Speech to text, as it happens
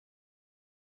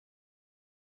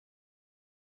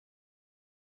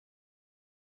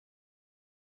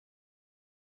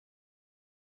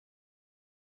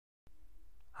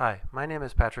Hi, my name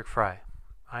is Patrick Fry.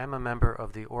 I am a member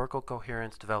of the Oracle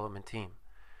Coherence development team.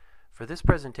 For this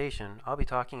presentation, I'll be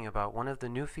talking about one of the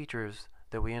new features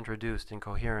that we introduced in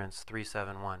Coherence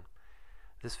 3.7.1.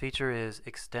 This feature is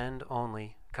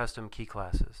extend-only custom key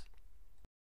classes.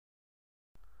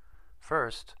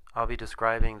 First, I'll be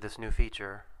describing this new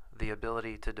feature, the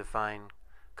ability to define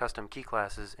custom key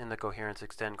classes in the Coherence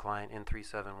Extend client in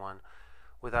 3.7.1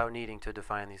 without needing to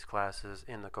define these classes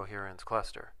in the Coherence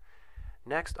cluster.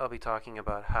 Next, I'll be talking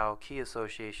about how key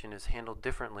association is handled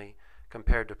differently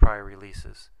compared to prior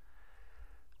releases.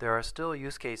 There are still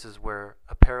use cases where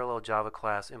a parallel Java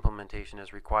class implementation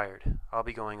is required. I'll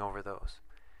be going over those.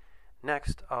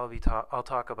 Next, I'll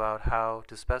talk about how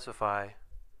to specify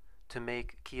to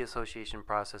make key association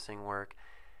processing work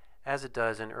as it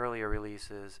does in earlier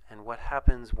releases, and what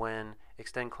happens when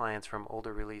extend clients from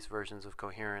older release versions of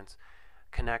Coherence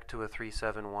connect to a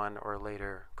 3.7.1 or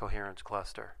later Coherence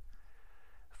cluster.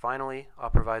 Finally,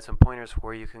 I'll provide some pointers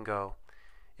where you can go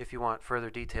if you want further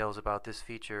details about this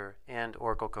feature and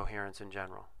Oracle Coherence in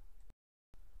general.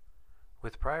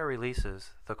 With prior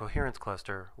releases, the Coherence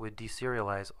cluster would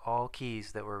deserialize all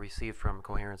keys that were received from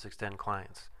Coherence Extend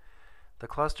clients. The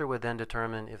cluster would then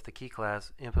determine if the key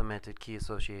class implemented key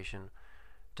association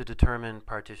to determine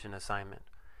partition assignment.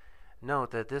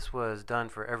 Note that this was done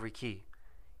for every key,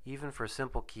 even for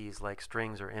simple keys like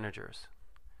strings or integers.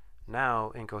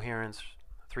 Now, in Coherence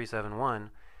 3.7.1,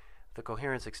 the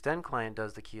Coherence Extend client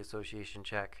does the key association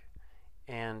check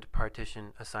and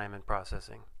partition assignment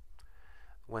processing.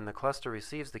 When the cluster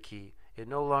receives the key, it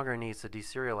no longer needs to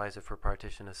deserialize it for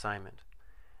partition assignment.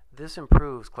 This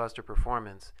improves cluster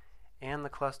performance, and the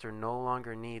cluster no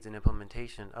longer needs an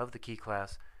implementation of the key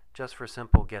class just for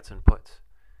simple gets and puts.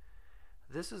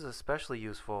 This is especially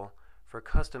useful for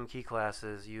custom key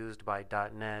classes used by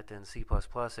 .NET and C++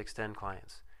 Extend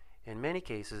clients. In many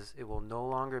cases, it will no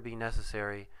longer be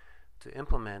necessary to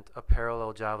implement a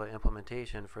parallel Java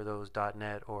implementation for those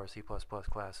 .NET or C++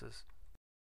 classes.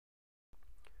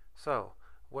 So,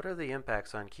 what are the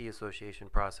impacts on key association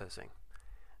processing?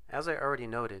 As I already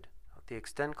noted, the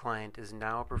Extend client is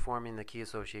now performing the key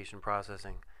association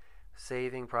processing,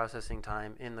 saving processing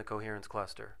time in the Coherence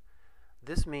cluster.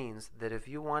 This means that if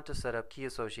you want to set up key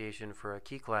association for a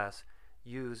key class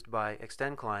used by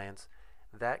Extend clients,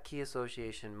 that key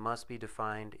association must be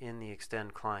defined in the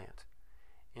Extend client.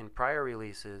 In prior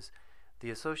releases, the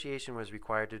association was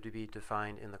required to be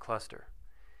defined in the cluster.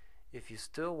 If you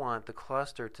still want the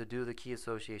cluster to do the key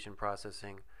association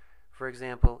processing, for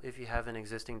example, if you have an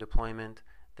existing deployment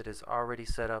that is already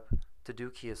set up to do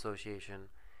key association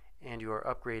and you are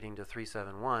upgrading to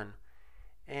 3.7.1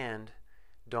 and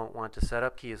don't want to set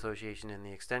up key association in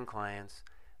the Extend clients,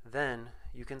 then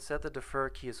you can set the Defer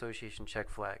Key Association check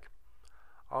flag.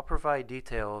 I'll provide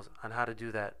details on how to do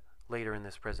that later in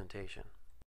this presentation.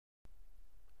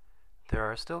 There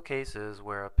are still cases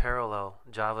where a parallel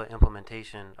Java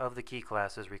implementation of the key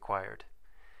class is required.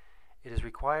 It is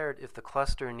required if the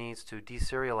cluster needs to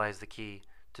deserialize the key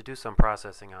to do some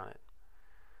processing on it.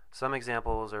 Some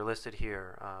examples are listed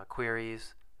here: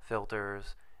 queries,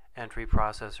 filters, entry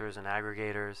processors and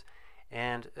aggregators,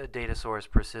 and a data source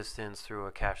persistence through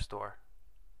a cache store.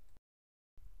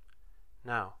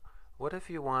 Now, what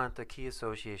if you want the key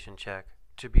association check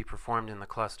to be performed in the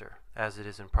cluster, as it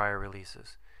is in prior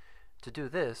releases? To do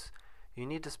this, you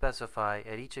need to specify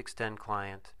at each Extend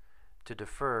client to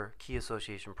defer key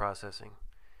association processing,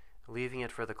 leaving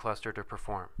it for the cluster to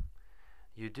perform.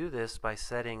 You do this by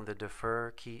setting the Defer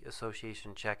Key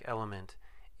Association check element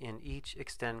in each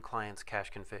Extend client's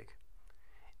cache config,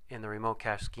 in the Remote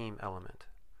Cache Scheme element.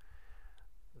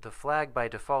 The flag by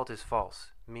default is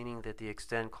false, meaning that the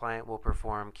Extend client will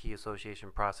perform key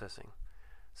association processing.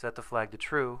 Set the flag to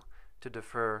true to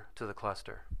defer to the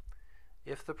cluster.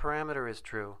 If the parameter is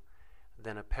true,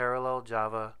 then a parallel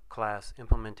Java class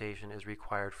implementation is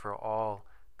required for all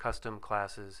custom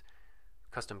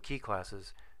key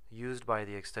classes used by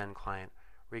the Extend client,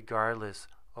 regardless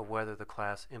of whether the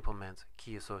class implements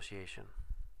key association.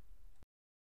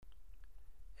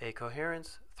 A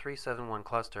Coherence 3.7.1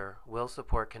 cluster will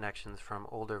support connections from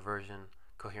older version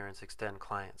Coherence Extend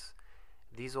clients.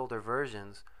 These older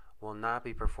versions will not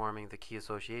be performing the key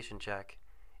association check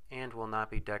and will not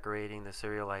be decorating the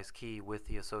serialized key with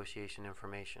the association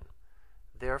information.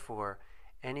 Therefore,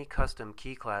 any custom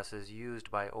key classes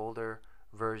used by older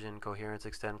version Coherence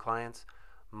Extend clients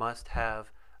must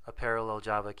have a parallel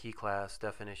Java key class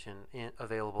definition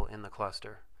available in the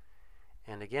cluster.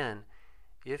 And again,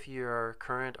 if your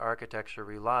current architecture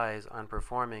relies on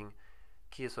performing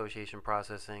key association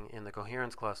processing in the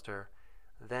Coherence cluster,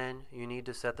 then you need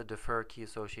to set the Defer Key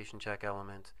Association check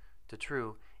element to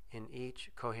true in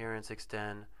each Coherence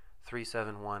Extend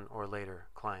 3.7.1 or later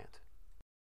client.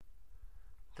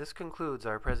 This concludes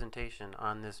our presentation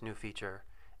on this new feature,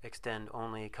 Extend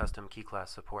Only Custom Key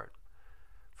Class Support.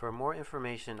 For more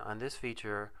information on this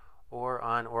feature or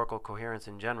on Oracle Coherence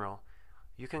in general,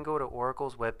 you can go to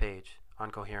Oracle's webpage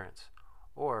on Coherence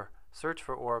or search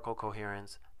for Oracle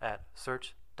Coherence at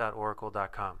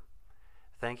search.oracle.com.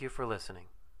 Thank you for listening.